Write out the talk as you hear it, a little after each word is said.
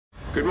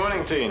Good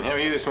morning, Teen. How are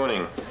you this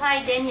morning?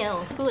 Hi,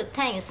 Daniel. Good,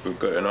 thanks. We've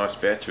got a nice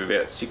batch of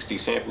about 60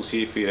 samples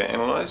here for you to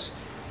analyse.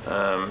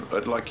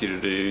 I'd like you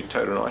to do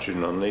total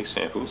nitrogen on these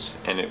samples,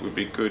 and it would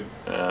be good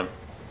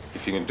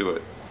if you can do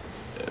it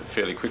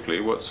fairly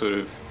quickly. What sort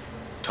of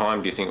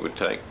time do you think it would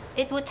take?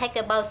 It would take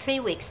about 3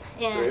 weeks.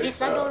 Is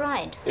that all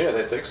right? Yeah,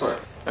 that's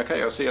excellent.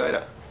 Okay, I'll see you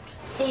later.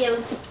 See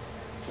you.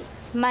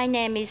 My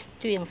name is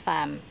Tuyang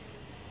Pham,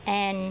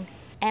 and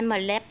I'm a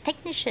lab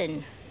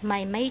technician.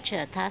 My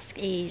major task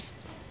is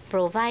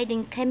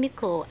providing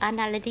chemical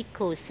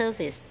analytical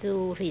service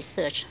to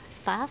research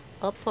staff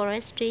of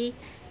Forestry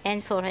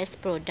and Forest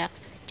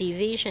Products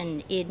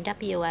Division in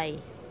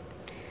WA.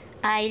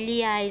 I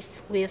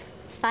liaise with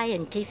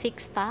scientific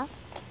staff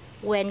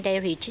when they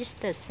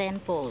register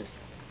samples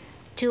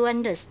to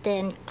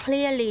understand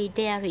clearly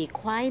their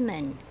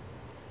requirement.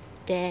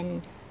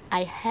 Then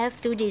I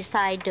have to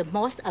decide the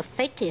most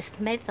effective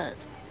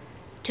methods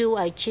to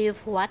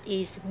achieve what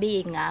is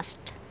being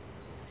asked.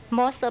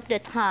 Most of the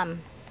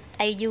time,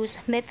 I use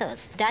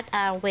methods that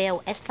are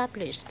well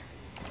established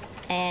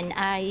and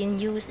are in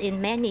use in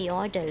many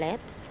other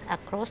labs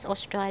across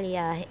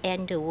Australia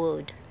and the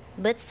world.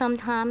 But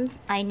sometimes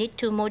I need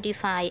to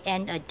modify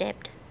and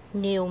adapt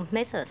new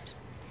methods.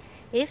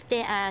 If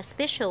there are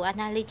special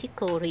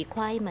analytical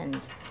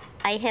requirements,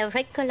 I have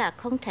regular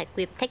contact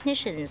with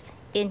technicians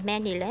in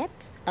many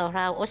labs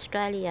around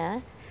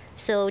Australia,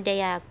 so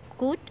they are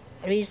good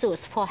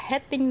resources for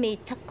helping me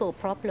tackle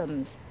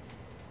problems.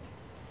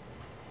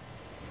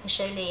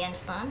 Shirley and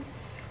Stan,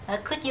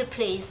 could you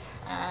please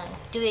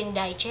doing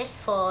digest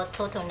for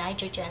total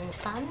nitrogen,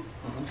 Stan,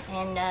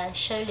 and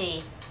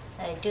Shirley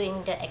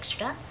doing the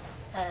extract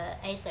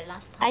as the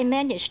last time? I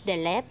manage the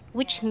lab,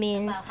 which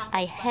means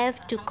I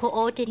have to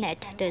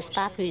coordinate the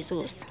staff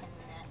resource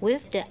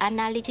with the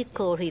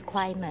analytical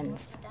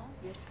requirements.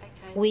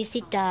 We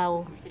sit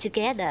down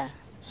together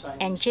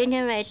and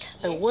generate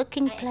a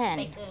working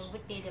plan.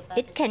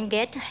 It can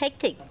get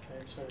hectic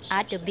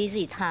at the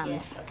busy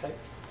times.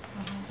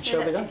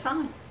 Shall we go?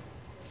 Fine.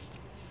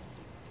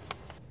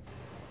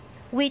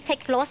 We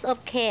take lots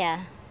of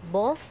care,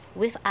 both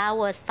with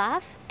our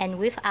staff and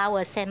with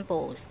our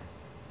samples.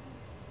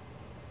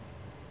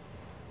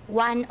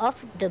 One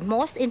of the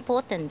most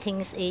important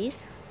things is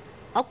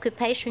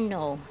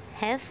occupational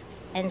health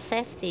and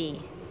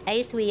safety,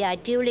 as we are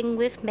dealing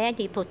with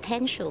many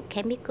potential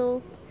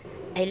chemical,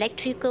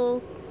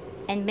 electrical,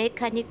 and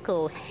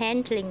mechanical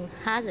handling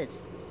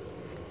hazards.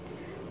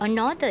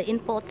 Another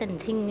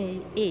important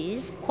thing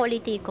is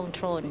quality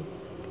control,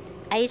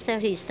 as the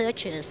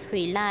researchers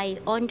rely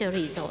on the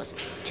results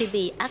to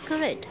be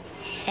accurate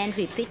and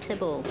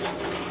repeatable.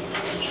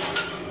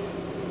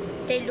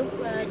 They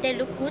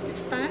look good,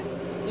 Stan?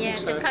 Yeah,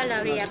 so, the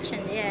color nice.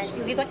 reaction, yeah,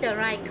 we got the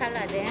right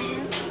color there.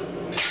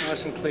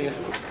 Nice and clear.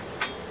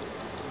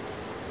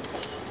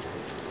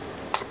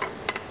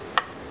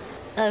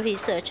 A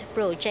research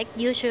project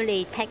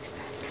usually takes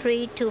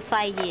 3 to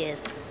 5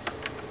 years,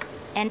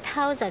 and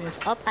thousands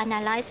of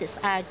analyses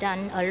are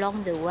done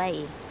along the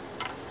way.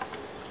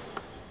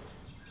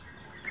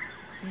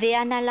 The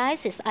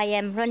analysis I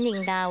am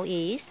running now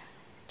is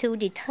to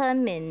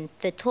determine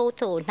the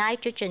total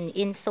nitrogen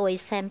in soil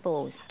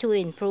samples to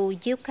improve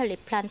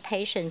eucalypt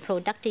plantation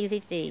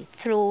productivity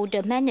through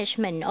the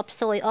management of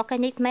soil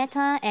organic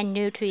matter and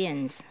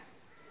nutrients.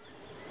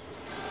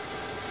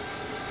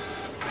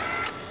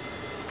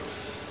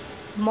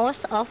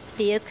 Most of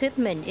the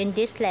equipment in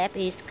this lab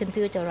is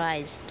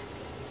computerized.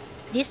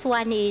 This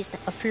one is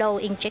a flow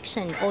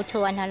injection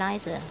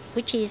auto-analyzer,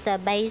 which is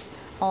based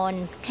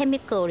on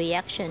chemical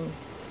reaction,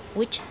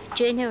 which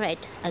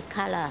generate a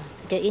color,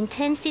 the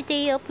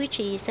intensity of which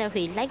is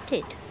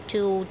related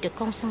to the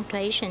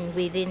concentration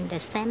within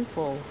the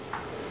sample.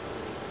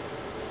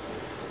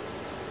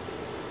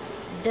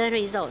 The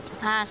results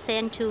are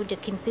sent to the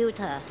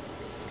computer,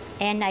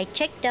 and I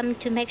check them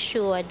to make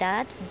sure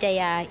that they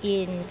are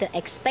in the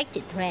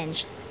expected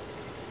range.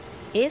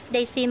 If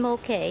they seem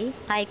okay,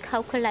 I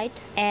calculate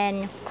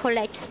and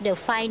collect the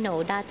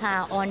final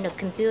data on the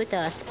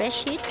computer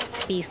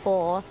spreadsheet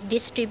before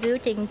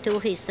distributing to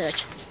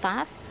research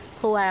staff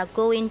who are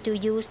going to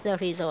use the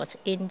results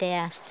in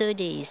their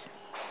studies.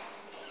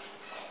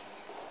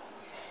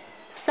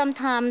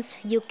 Sometimes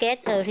you get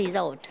a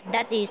result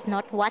that is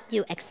not what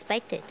you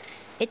expected.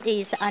 It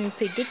is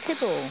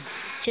unpredictable,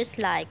 just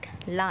like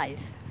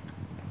life.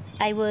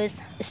 I was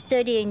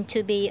studying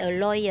to be a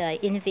lawyer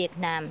in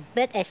Vietnam,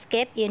 but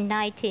escaped in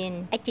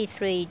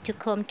 1983 to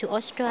come to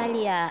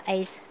Australia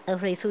as a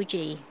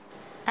refugee.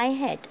 I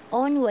had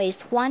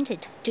always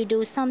wanted to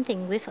do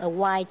something with a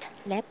white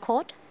lab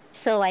coat,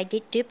 so I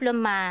did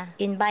diploma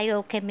in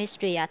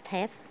biochemistry at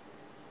TAFE.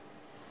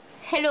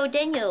 Hello,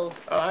 Daniel.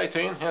 Oh, hey,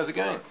 Teen. How's it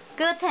going?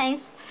 Good,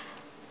 thanks.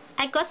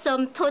 I got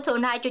some total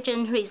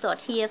nitrogen result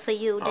here for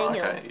you,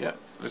 Daniel. Oh, okay, yeah.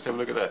 Let's have a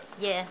look at that.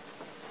 Yeah.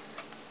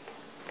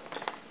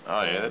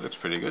 Oh, yeah, that looks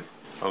pretty good.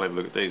 I'll have a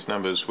look at these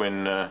numbers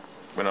when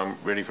I'm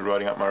ready for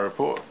writing up my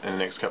report in the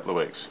next couple of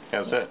weeks.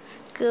 How's that?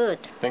 Good.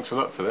 Thanks a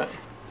lot for that.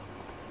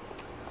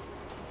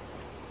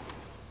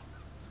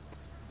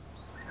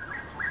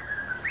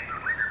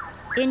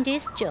 In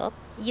this job,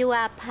 you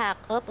are part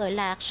of a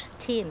large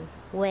team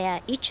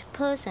where each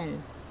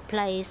person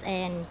plays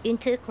an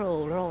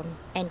integral role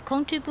and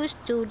contributes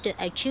to the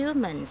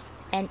achievements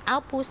and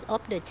outputs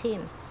of the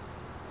team.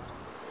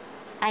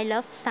 I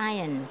love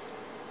science.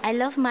 I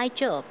love my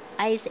job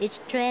as it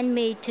trained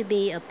me to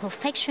be a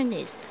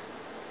perfectionist.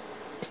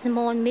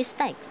 Small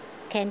mistakes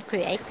can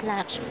create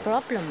large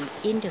problems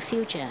in the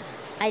future.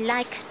 I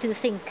like to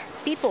think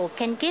people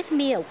can give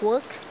me a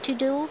work to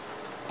do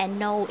and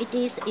know it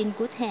is in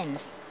good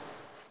hands.